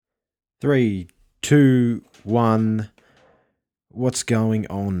Three, two, one. What's going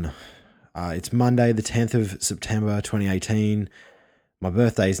on? It's Monday, the 10th of September, 2018. My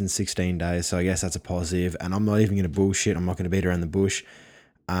birthday's in 16 days, so I guess that's a positive. And I'm not even going to bullshit. I'm not going to beat around the bush.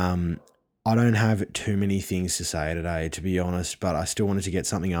 I don't have too many things to say today, to be honest, but I still wanted to get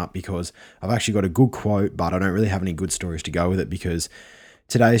something up because I've actually got a good quote, but I don't really have any good stories to go with it because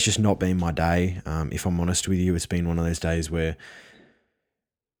today's just not been my day. If I'm honest with you, it's been one of those days where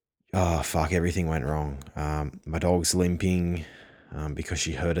oh, fuck, everything went wrong. My dog's limping because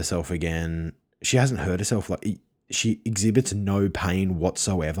she hurt herself again. She hasn't hurt herself. She exhibits no pain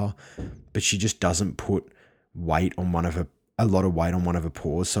whatsoever, but she just doesn't put a lot of weight on one of her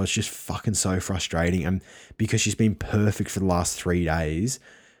paws. So it's just fucking so frustrating. And because she's been perfect for the last 3 days,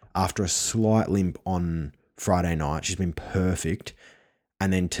 after a slight limp on Friday night, she's been perfect.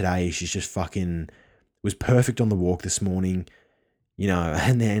 And then today she's just fucking was perfect on the walk this morning.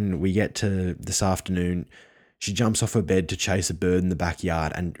 And then we get to this afternoon, she jumps off her bed to chase a bird in the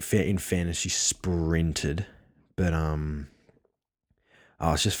backyard, and in fairness, she sprinted. But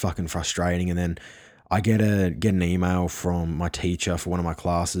it's just fucking frustrating. And then I get an email from my teacher for one of my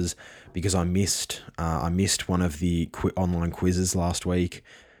classes because I missed one of the online quizzes last week,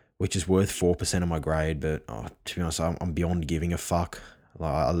 which is worth 4% of my grade. But to be honest, I'm beyond giving a fuck.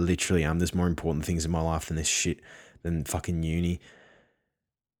 Like, I literally am. There's more important things in my life than this shit, than fucking uni.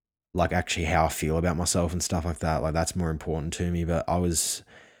 Like actually how I feel about myself and stuff like that. Like that's more important to me. But I was,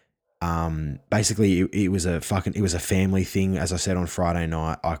 basically it was a family thing. As I said on Friday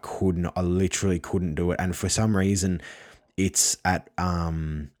night, I literally couldn't do it. And for some reason it's at,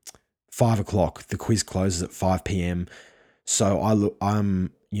 5:00. The quiz closes at 5 PM. So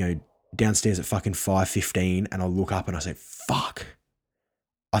I'm downstairs at fucking 5:15 and I look up and I say, fuck,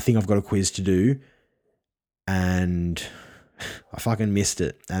 I think I've got a quiz to do. And I fucking missed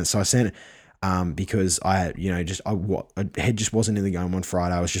it. And so I sent it because I head just wasn't in the game on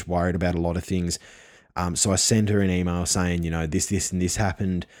Friday. I was just worried about a lot of things. So I sent her an email saying, this and this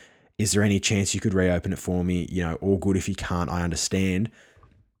happened. Is there any chance you could reopen it for me? All good. If you can't, I understand.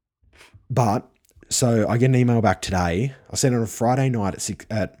 But so I get an email back today. I sent it on a Friday night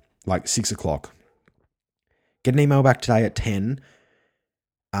at 6 o'clock. Get an email back today at 10.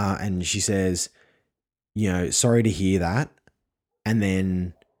 And she says, sorry to hear that. And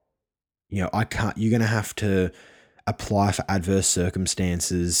then, you're going to have to apply for adverse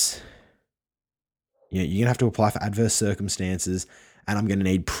circumstances. You're going to have to apply for adverse circumstances and I'm going to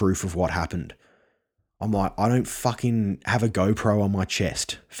need proof of what happened. I'm like, I don't fucking have a GoPro on my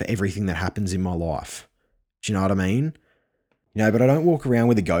chest for everything that happens in my life. Do you know what I mean? But I don't walk around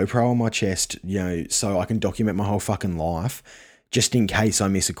with a GoPro on my chest, so I can document my whole fucking life just in case I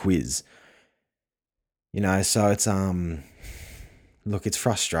miss a quiz. So it's, look, it's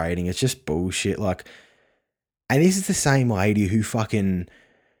frustrating. It's just bullshit. And this is the same lady who fucking,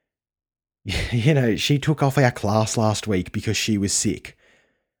 she took off our class last week because she was sick.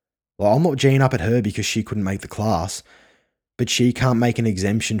 Well, I'm not G'ing up at her because she couldn't make the class, but she can't make an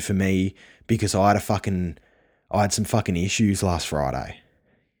exemption for me because I had some fucking issues last Friday,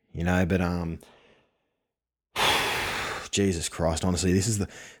 but, Jesus Christ, honestly, this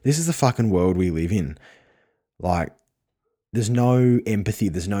is the fucking world we live in. There's no empathy.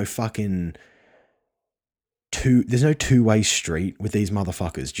 There's no fucking there's no two-way street with these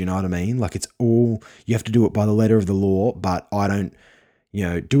motherfuckers. Do you know what I mean? It's all, you have to do it by the letter of the law, but I don't,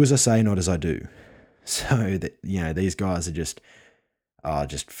 do as I say, not as I do. So that, these guys are just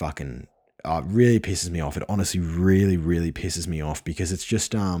fucking, it really pisses me off. It honestly really, really pisses me off because it's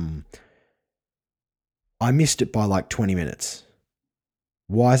just, I missed it by 20 minutes.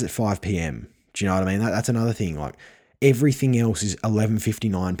 Why is it 5 PM? Do you know what I mean? That's another thing. Everything else is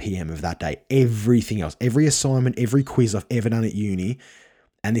 11:59 PM of that day. Everything else, every assignment, every quiz I've ever done at uni,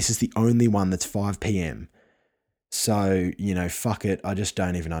 and this is the only one that's 5 PM. So, fuck it. I just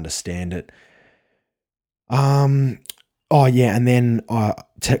don't even understand it. Oh yeah, and then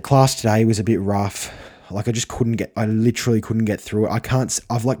class today was a bit rough. I literally couldn't get through it.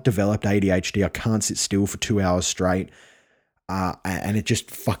 I've developed ADHD. I can't sit still for 2 hours straight. And it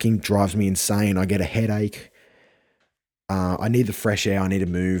just fucking drives me insane. I get a headache. I need the fresh air. I need to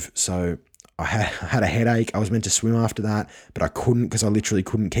move. So I had a headache. I was meant to swim after that, but I couldn't because I literally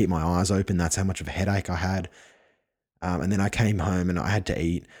couldn't keep my eyes open. That's how much of a headache I had. And then I came home and I had to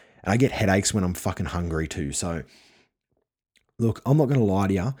eat. And I get headaches when I'm fucking hungry too. So look, I'm not going to lie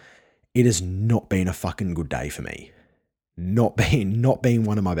to you. It has not been a fucking good day for me. Not being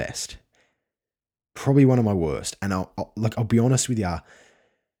one of my best. Probably one of my worst. And I'll be honest with you.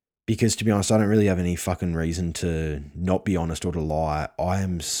 Because to be honest, I don't really have any fucking reason to not be honest or to lie. I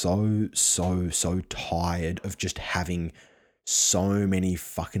am so tired of just having so many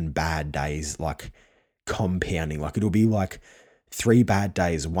fucking bad days, like compounding. Like it'll be like 3 bad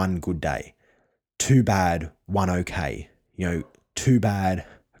days, 1 good day, 2 bad, 1 okay. 2 bad,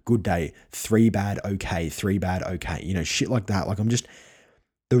 good day, 3 bad, okay, 3 bad, okay. Shit like that. Like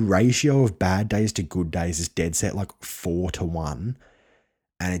the ratio of bad days to good days is dead set like 4-1.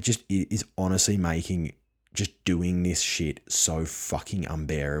 And it is honestly making just doing this shit so fucking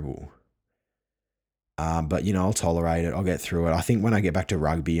unbearable. But I'll tolerate it. I'll get through it. I think when I get back to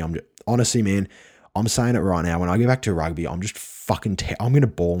rugby, honestly, man, I'm saying it right now. When I get back to rugby, I'm just fucking. I'm gonna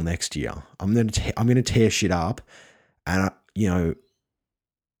ball next year. I'm gonna tear shit up, and I'm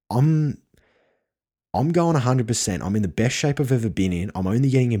going 100%. I'm in the best shape I've ever been in. I'm only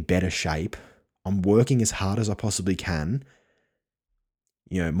getting in better shape. I'm working as hard as I possibly can.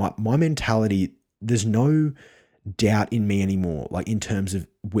 My mentality, there's no doubt in me anymore, like in terms of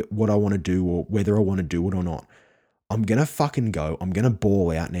what I want to do or whether I want to do it or not. I'm going to fucking go. I'm going to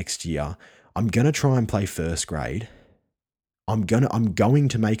ball out next year. I'm going to try and play first grade. I'm going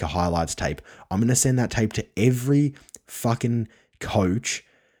to make a highlights tape. I'm going to send that tape to every fucking coach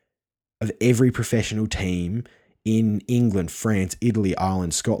of every professional team in England, France, Italy,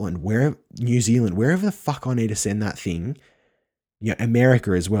 Ireland, Scotland, New Zealand, wherever the fuck I need to send that thing.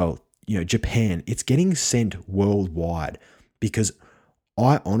 America as well, Japan. It's getting sent worldwide because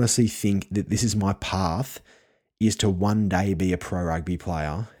I honestly think that this is my path, is to one day be a pro rugby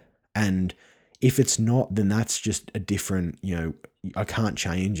player. And if it's not, then that's just a different, I can't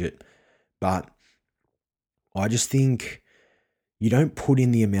change it. But I just think you don't put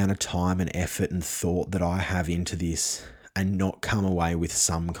in the amount of time and effort and thought that I have into this and not come away with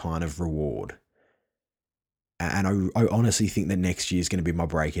some kind of reward. And I honestly think that next year is going to be my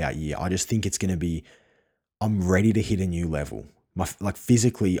breakout year. I just think it's going to be, I'm ready to hit a new level.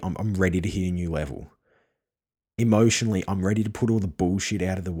 Physically, I'm ready to hit a new level. Emotionally, I'm ready to put all the bullshit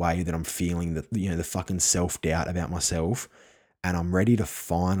out of the way that I'm feeling, that the fucking self-doubt about myself. And I'm ready to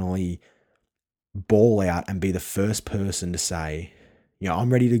finally ball out and be the first person to say,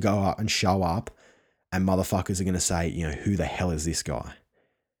 I'm ready to go up and show up, and motherfuckers are going to say, who the hell is this guy?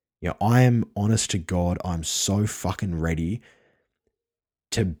 I am, honest to God, I'm so fucking ready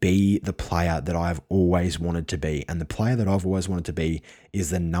to be the player that I've always wanted to be. And the player that I've always wanted to be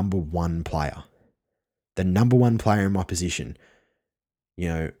is the number 1 player. The number 1 player in my position.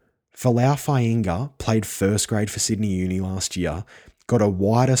 Falau Fainga played first grade for Sydney Uni last year, got a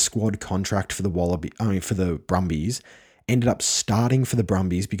wider squad contract for the Brumbies, ended up starting for the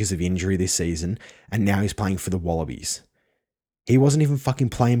Brumbies because of injury this season, and now he's playing for the Wallabies. He wasn't even fucking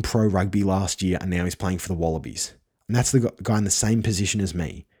playing pro rugby last year, and now he's playing for the Wallabies. And that's the guy in the same position as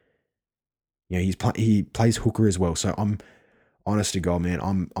me. He plays hooker as well. So I'm, honest to God, man,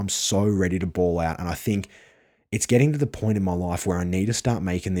 I'm so ready to ball out. And I think it's getting to the point in my life where I need to start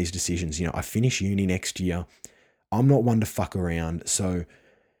making these decisions. I finish uni next year. I'm not one to fuck around. So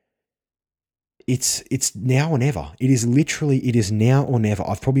it's now or never. It is now or never.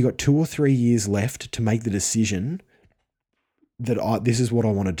 I've probably got 2 or 3 years left to make the decision that this is what I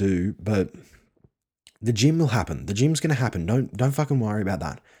want to do, but the gym will happen. The gym's going to happen. Don't fucking worry about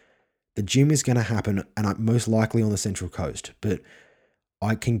that. The gym is going to happen, and I'm most likely on the Central Coast, but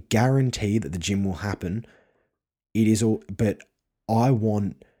I can guarantee that the gym will happen. It is all, but I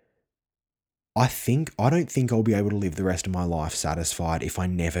don't think I'll be able to live the rest of my life satisfied if I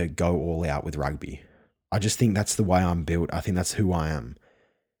never go all out with rugby. I just think that's the way I'm built. I think that's who I am.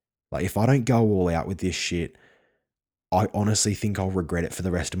 Like, if I don't go all out with this shit, I honestly think I'll regret it for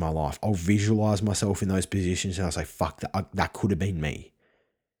the rest of my life. I'll visualize myself in those positions and I'll say, fuck, that could have been me.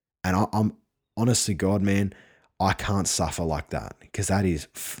 And I'm honest to God, man, I can't suffer like that, because that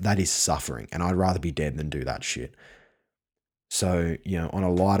is suffering, and I'd rather be dead than do that shit. So, on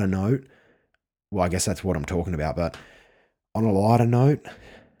a lighter note, well, I guess that's what I'm talking about, but on a lighter note,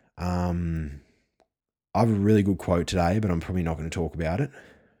 I have a really good quote today, but I'm probably not going to talk about it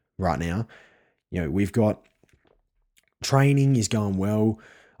right now. We've got training is going well.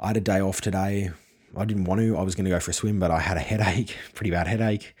 I had a day off today. I didn't want to. I was going to go for a swim, but I had a headache, pretty bad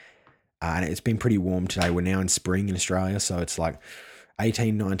headache. And it's been pretty warm today. We're now in spring in Australia, so it's like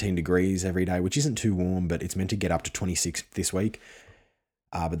 18, 19 degrees every day, which isn't too warm, but it's meant to get up to 26 this week.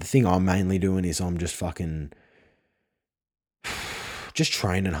 But the thing I'm mainly doing is I'm just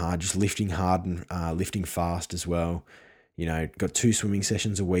training hard, just lifting hard and lifting fast as well. Got 2 swimming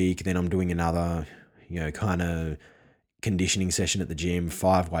sessions a week. Then I'm doing another, kind of conditioning session at the gym,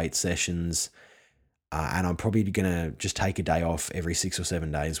 5 weight sessions. And I'm probably going to just take a day off every 6 or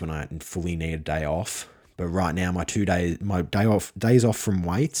 7 days when I fully need a day off. But right now, my days off from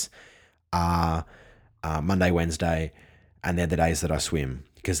weights are Monday, Wednesday, and they're the days that I swim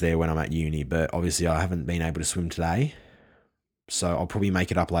because they're when I'm at uni. But obviously, I haven't been able to swim today, so I'll probably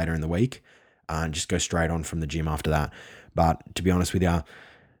make it up later in the week and just go straight on from the gym after that. But to be honest with you,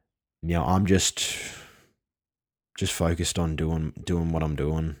 I'm just focused on doing what I'm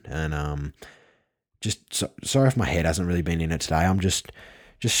doing, and sorry if my head hasn't really been in it today. I'm just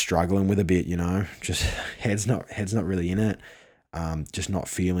struggling with a bit, just head's not really in it. Just not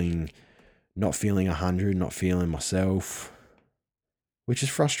feeling 100, not feeling myself, which is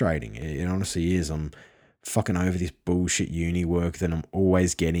frustrating. It honestly is. I'm fucking over this bullshit uni work that I'm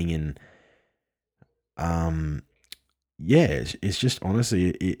always getting, and it's just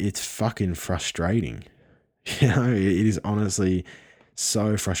honestly, it's fucking frustrating. It is honestly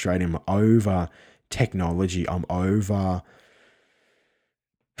so frustrating. I'm over technology. I'm over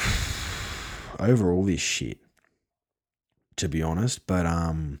all this shit, to be honest. But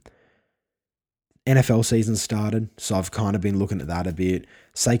NFL season started, so I've kind of been looking at that a bit.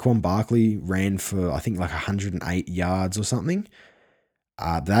 Saquon Barkley ran for I think like 108 yards or something.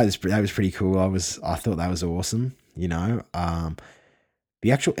 That was pretty cool. I thought that was awesome. The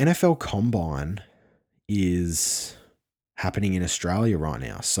actual NFL Combine is happening in Australia right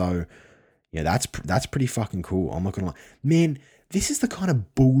now, so yeah, that's pretty fucking cool. I'm not gonna lie, man. This is the kind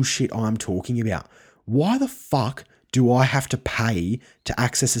of bullshit I'm talking about. Why the fuck do I have to pay to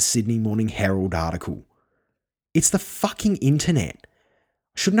access a Sydney Morning Herald article? It's the fucking internet.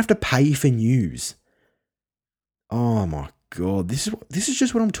 I shouldn't have to pay for news. Oh my God. This is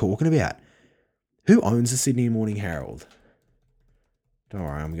just what I'm talking about. Who owns the Sydney Morning Herald? Don't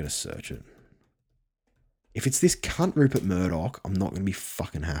worry, I'm going to search it. If it's this cunt Rupert Murdoch, I'm not going to be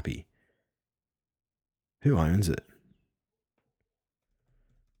fucking happy. Who owns it?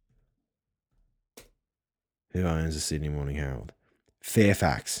 Who owns the Sydney Morning Herald?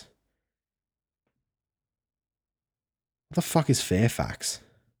 Fairfax. What the fuck is Fairfax?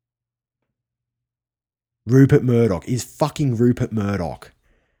 Rupert Murdoch is fucking Rupert Murdoch.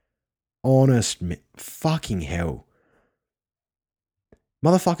 Fucking hell.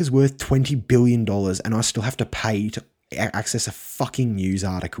 Motherfucker's worth $20 billion and I still have to pay to access a fucking news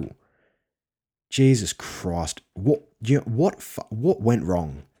article. Jesus Christ. What went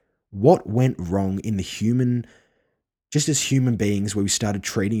wrong? What went wrong in the human, just as human beings, where we started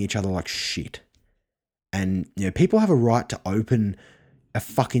treating each other like shit? And, people have a right to open a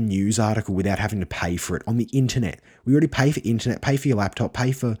fucking news article without having to pay for it on the internet. We already pay for internet, pay for your laptop,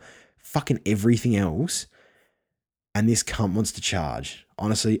 pay for fucking everything else. And this cunt wants to charge.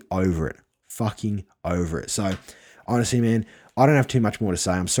 Honestly, over it. Fucking over it. So, honestly, man, I don't have too much more to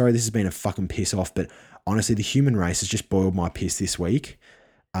say. I'm sorry this has been a fucking piss off, but honestly, the human race has just boiled my piss this week.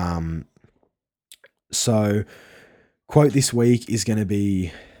 So quote this week is going to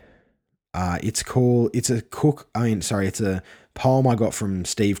be, it's a poem I got from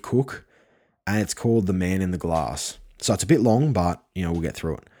Steve Cook, and it's called The Man in the Glass. So it's a bit long, but we'll get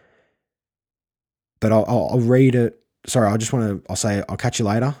through it. But I'll read it. Sorry, I'll say I'll catch you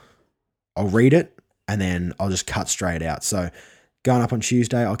later. I'll read it and then I'll just cut straight out. So going up on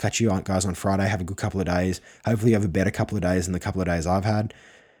Tuesday, I'll catch you guys on Friday. Have a good couple of days. Hopefully you have a better couple of days than the couple of days I've had.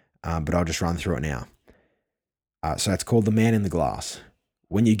 But I'll just run through it now. So it's called The Man in the Glass.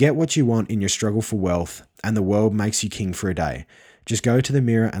 When you get what you want in your struggle for wealth and the world makes you king for a day, just go to the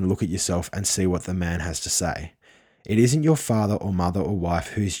mirror and look at yourself and see what the man has to say. It isn't your father or mother or wife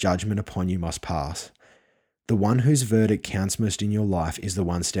whose judgment upon you must pass. The one whose verdict counts most in your life is the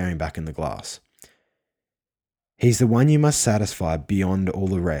one staring back in the glass. He's the one you must satisfy beyond all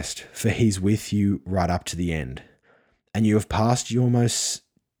the rest, for he's with you right up to the end. And you have passed your most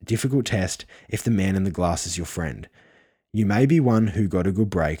difficult test if the man in the glass is your friend. You may be one who got a good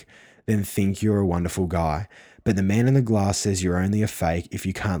break, then think you're a wonderful guy, but the man in the glass says you're only a fake if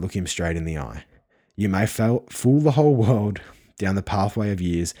you can't look him straight in the eye. You may fool the whole world down the pathway of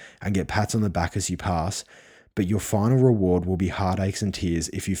years and get pats on the back as you pass, but your final reward will be heartaches and tears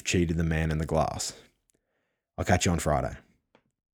if you've cheated the man in the glass. I'll catch you on Friday.